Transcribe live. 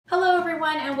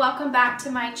everyone, and welcome back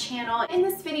to my channel. In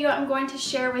this video, I'm going to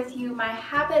share with you my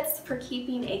habits for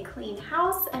keeping a clean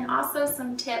house and also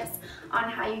some tips on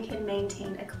how you can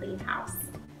maintain a clean house.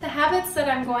 The habits that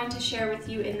I'm going to share with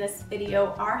you in this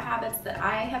video are habits that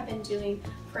I have been doing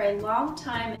for a long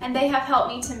time, and they have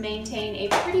helped me to maintain a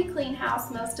pretty clean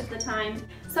house most of the time.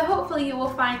 So hopefully you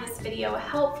will find this video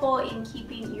helpful in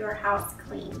keeping your house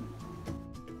clean.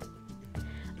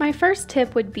 My first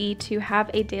tip would be to have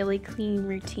a daily cleaning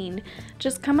routine.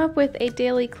 Just come up with a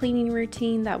daily cleaning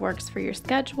routine that works for your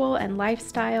schedule and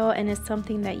lifestyle and is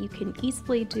something that you can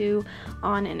easily do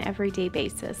on an everyday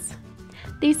basis.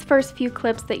 These first few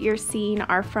clips that you're seeing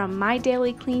are from my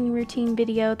daily cleaning routine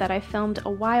video that I filmed a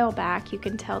while back. You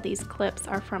can tell these clips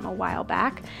are from a while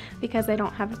back because I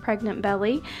don't have a pregnant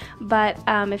belly, but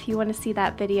if you want to see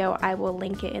that video, I will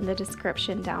link it in the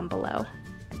description down below.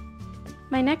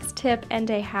 My next tip and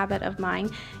a habit of mine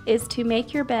is to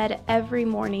make your bed every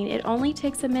morning. It only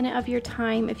takes a minute of your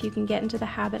time if you can get into the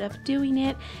habit of doing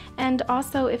it, and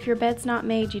also if your bed's not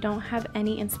made, you don't have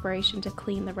any inspiration to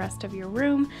clean the rest of your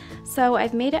room. So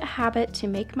I've made it a habit to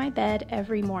make my bed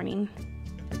every morning.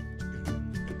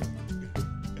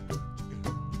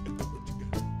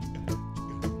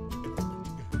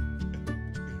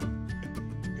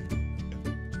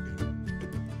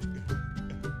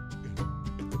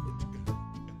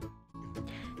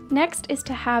 Next is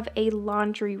to have a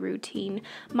laundry routine.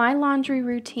 My laundry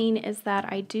routine is that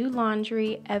I do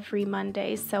laundry every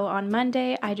Monday. So on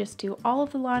Monday, I just do all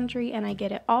of the laundry and I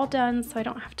get it all done so I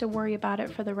don't have to worry about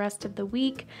it for the rest of the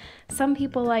week. Some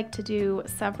people like to do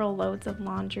several loads of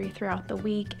laundry throughout the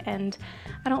week, and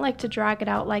I don't like to drag it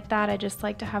out like that. I just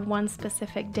like to have one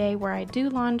specific day where I do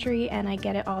laundry and I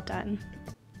get it all done.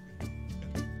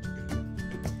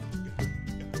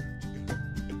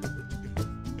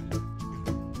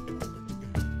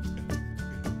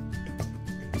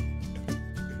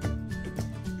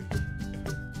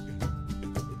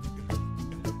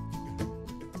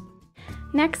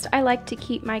 Next, I like to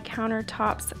keep my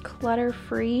countertops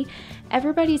clutter-free.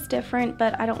 Everybody's different,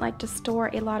 but I don't like to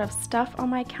store a lot of stuff on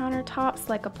my countertops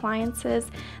like appliances.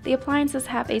 The appliances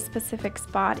have a specific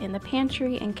spot in the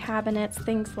pantry and cabinets,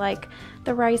 things like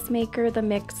the rice maker, the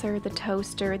mixer, the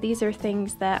toaster. These are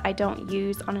things that I don't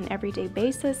use on an everyday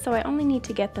basis, so I only need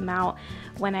to get them out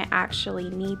when I actually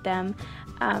need them.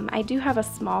 I do have a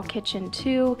small kitchen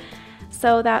too,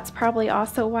 so that's probably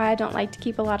also why I don't like to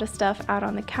keep a lot of stuff out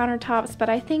on the countertops, but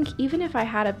I think even if I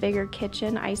had a bigger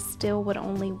kitchen, I still would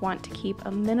only want to keep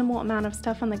a minimal amount of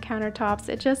stuff on the countertops.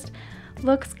 It just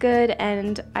looks good,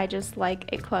 and I just like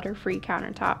a clutter-free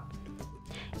countertop.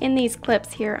 In these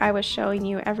clips here, I was showing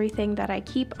you everything that I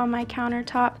keep on my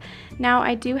countertop. Now,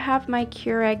 I do have my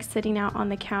Keurig sitting out on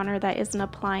the counter that is an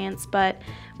appliance, but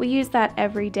we use that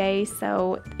every day,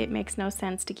 so it makes no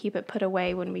sense to keep it put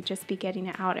away when we just be getting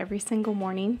it out every single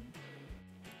morning.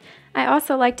 I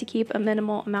also like to keep a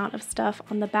minimal amount of stuff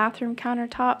on the bathroom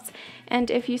countertops,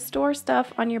 and if you store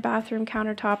stuff on your bathroom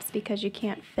countertops because you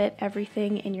can't fit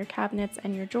everything in your cabinets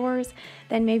and your drawers,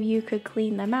 then maybe you could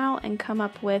clean them out and come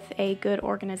up with a good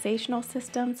organizational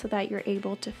system so that you're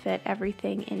able to fit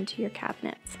everything into your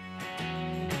cabinets.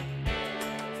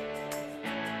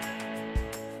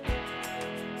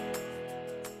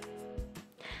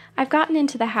 I've gotten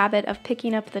into the habit of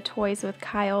picking up the toys with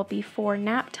Kyle before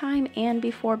nap time and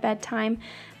before bedtime.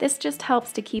 This just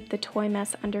helps to keep the toy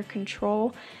mess under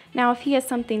control. Now, if he has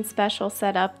something special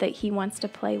set up that he wants to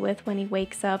play with when he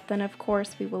wakes up, then of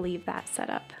course we will leave that set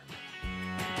up.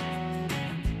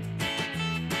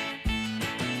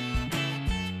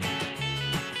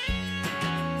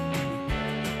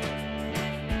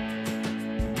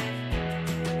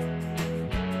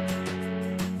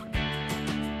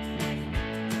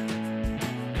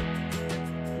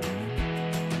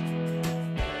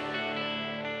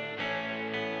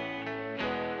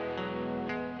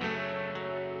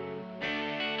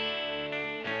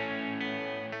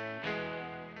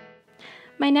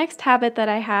 My next habit that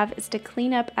I have is to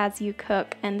clean up as you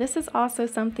cook, and this is also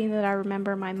something that I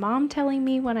remember my mom telling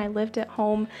me when I lived at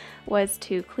home, was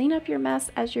to clean up your mess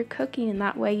as you're cooking, and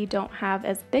that way you don't have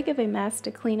as big of a mess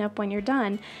to clean up when you're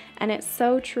done. And it's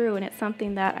so true, and it's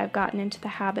something that I've gotten into the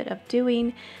habit of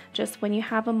doing. Just when you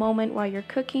have a moment while you're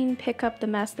cooking, pick up the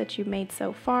mess that you've made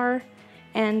so far,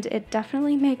 and it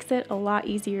definitely makes it a lot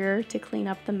easier to clean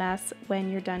up the mess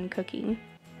when you're done cooking.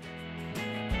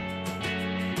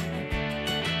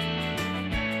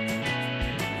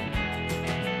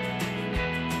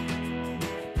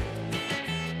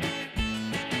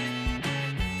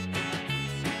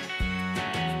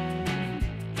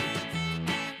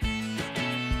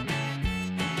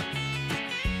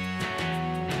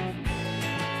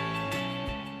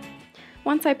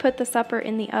 Once I put the supper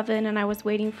in the oven and I was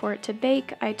waiting for it to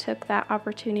bake, I took that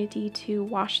opportunity to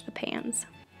wash the pans.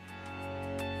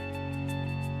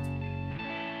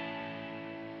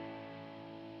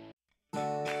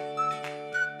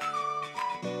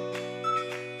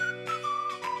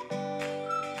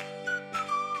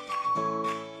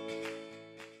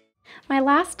 My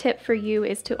last tip for you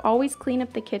is to always clean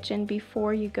up the kitchen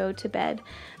before you go to bed.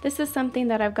 This is something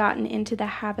that I've gotten into the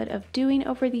habit of doing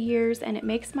over the years, and it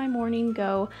makes my morning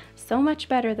go so much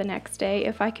better the next day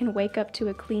if I can wake up to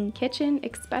a clean kitchen,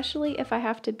 especially if I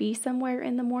have to be somewhere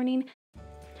in the morning.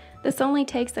 This only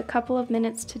takes a couple of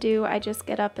minutes to do. I just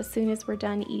get up as soon as we're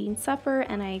done eating supper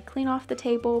and I clean off the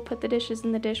table, put the dishes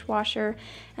in the dishwasher,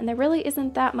 and there really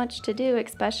isn't that much to do,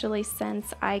 especially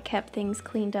since I kept things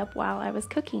cleaned up while I was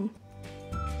cooking.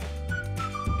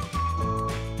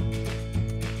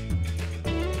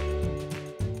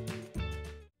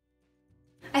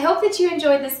 I hope that you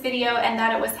enjoyed this video and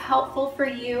that it was helpful for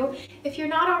you. If you're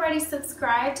not already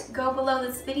subscribed, go below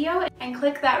this video and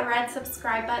click that red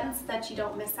subscribe button so that you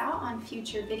don't miss out on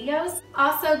future videos.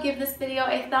 Also, give this video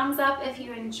a thumbs up if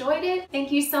you enjoyed it.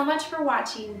 Thank you so much for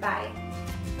watching. Bye.